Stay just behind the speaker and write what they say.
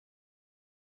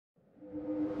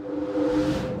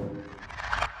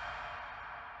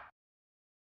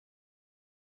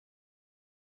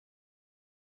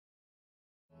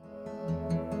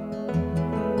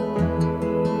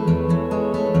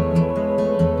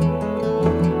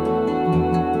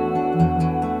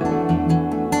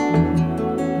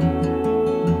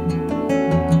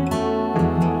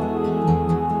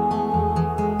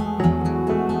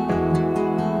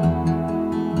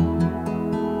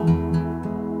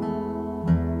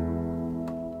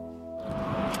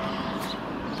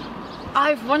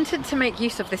I've wanted to make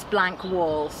use of this blank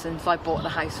wall since I bought the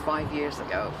house 5 years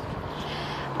ago,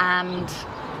 and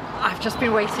I've just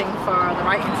been waiting for the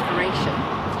right inspiration.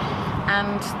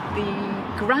 And the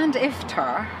Grand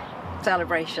Iftar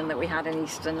celebration that we had in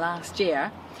Easton last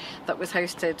year, that was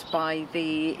hosted by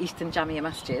the Easton Jamia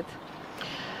Masjid,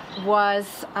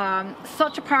 was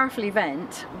such a powerful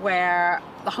event where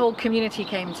the whole community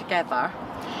came together,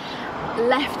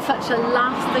 left such a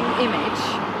lasting image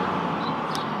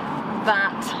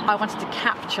that I wanted to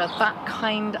capture that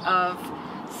kind of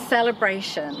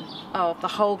celebration of the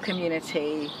whole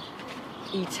community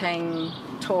eating,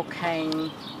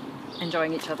 talking,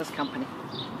 enjoying each other's company.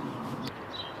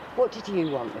 What did you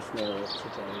want this mural to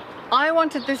do? I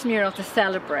wanted this mural to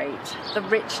celebrate the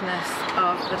richness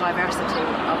of the diversity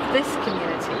of this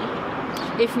community,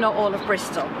 if not all of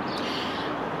Bristol.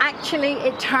 Actually,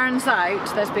 it turns out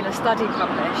there's been a study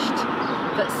published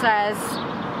that says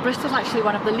Bristol's actually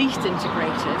one of the least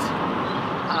integrated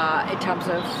in terms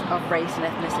of race and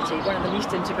ethnicity, one of the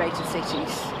least integrated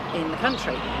cities in the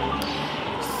country.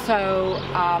 So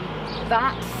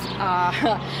that's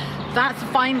a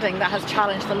finding that has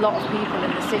challenged a lot of people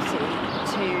in the city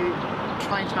to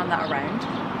try and turn that around.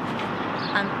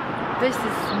 And this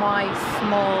is my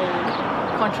small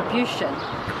contribution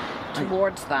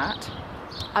towards that.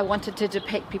 I wanted to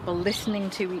depict people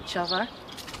listening to each other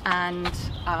and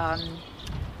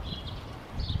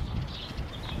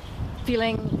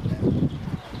feeling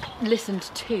listened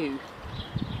to.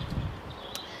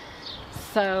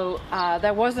 So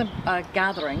there was a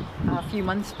gathering a few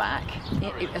months back.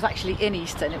 It was actually in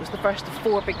Easton. It was the first of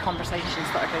 4 big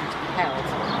conversations that are going to be held.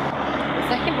 The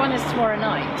second one is tomorrow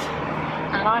night,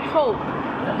 and I hope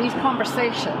that these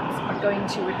conversations are going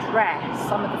to address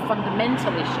some of the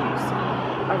fundamental issues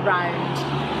around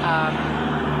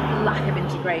lack of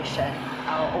integration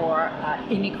or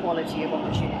inequality of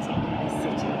opportunity in this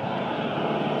city.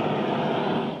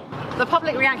 The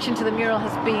public reaction to the mural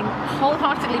has been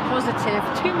wholeheartedly positive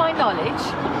to my knowledge,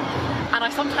 and I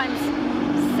sometimes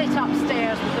sit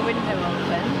upstairs with the window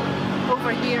open,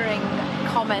 overhearing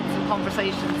comments and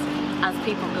conversations as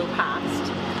people go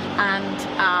past, and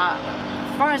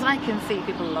as far as I can see,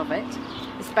 people love it,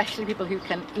 especially people who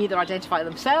can either identify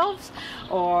themselves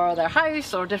or their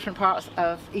house or different parts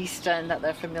of Easton that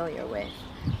they're familiar with.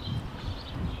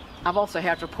 I've also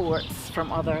heard reports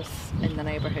from others in the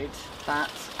neighbourhood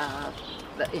that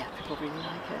yeah, people really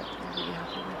like it. They're really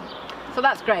happy with it. So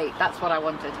that's great. That's what I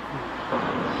wanted.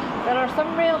 There are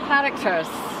some real characters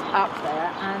up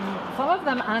there, and some of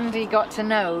them Andy got to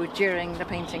know during the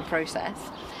painting process.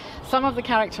 Some of the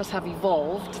characters have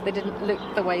evolved. They didn't look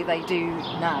the way they do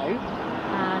now,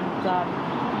 and a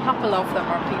couple of them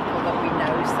are people that we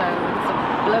know. So there's a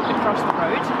bloke across the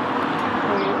road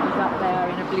who is up there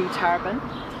in a blue turban.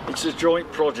 It's a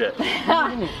joint project.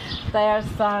 There's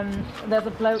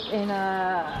a bloke in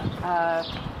a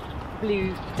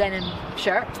blue denim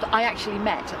shirt that I actually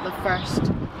met at the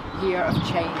first Year of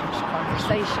Change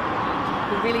conversation,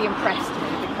 who really impressed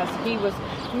me because he was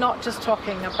not just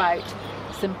talking about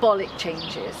symbolic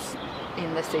changes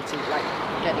in the city, like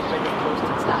getting rid of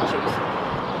posted statues,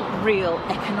 real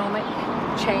economic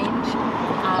change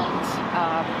and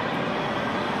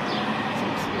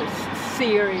some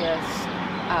serious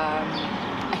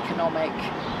economic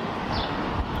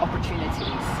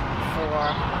opportunities for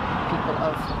people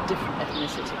of different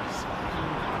ethnicities.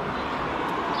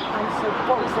 And so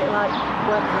what was it like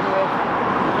working with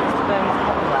Mr. Burns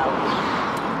Hopwell?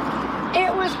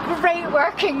 It was great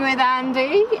working with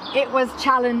Andy. It was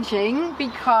challenging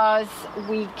because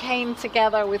we came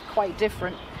together with quite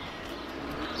different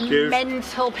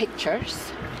mental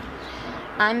pictures.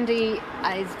 Andy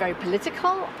is very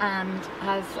political and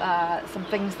has some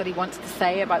things that he wants to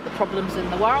say about the problems in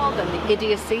the world and the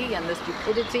idiocy and the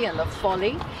stupidity and the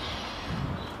folly.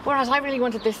 Whereas I really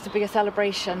wanted this to be a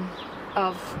celebration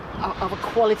of a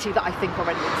quality that I think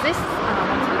already exists, and I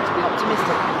wanted it to be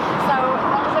optimistic. So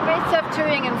there was a bit of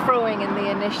toing and froing in the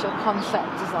initial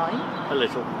concept design. A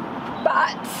little.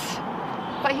 But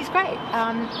he's great.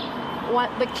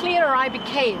 The clearer I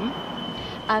became,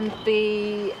 and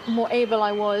the more able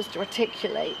I was to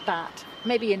articulate that,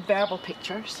 maybe in verbal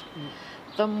pictures,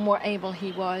 the more able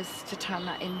he was to turn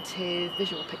that into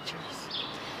visual pictures.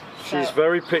 She's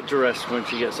very picturesque when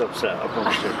she gets upset, I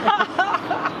promise you.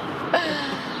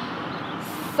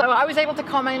 So I was able to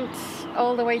comment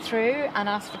all the way through and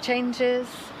ask for changes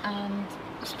and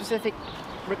specific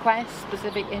requests,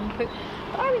 specific input.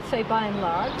 But I would say by and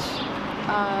large,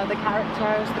 the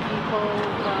characters, the people,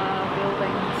 the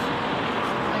buildings,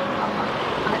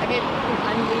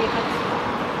 and we had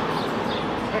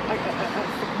a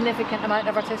significant amount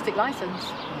of artistic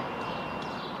license.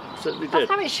 absolutely did.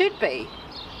 That's how it should be.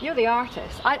 You're the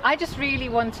artist. I just really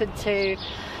wanted to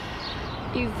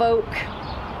evoke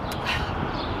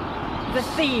the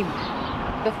theme,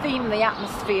 the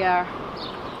atmosphere,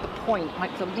 the point,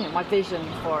 my vision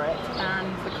for it,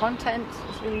 and the content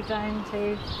is really down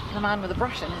to the man with a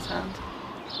brush in his hand.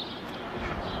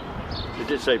 You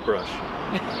did say brush.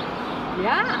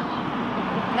 Yeah.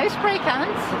 No spray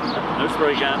cans. No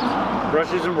spray cans.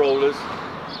 Brushes and rollers.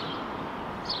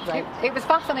 Right. It was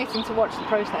fascinating to watch the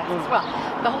process as well.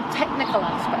 The whole technical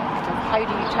aspect of how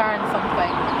do you turn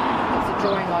something that's a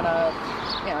drawing on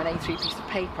an A3 piece of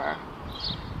paper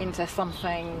into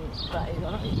something that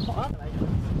is, what are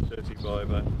they? 30 by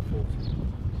about 40.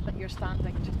 That you're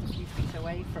standing just a few feet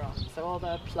away from. So all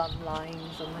the plumb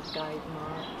lines and the guide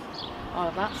marks, all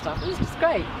of that stuff. It was just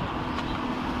great.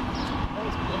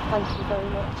 Thank you very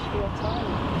much for your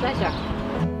time. Pleasure.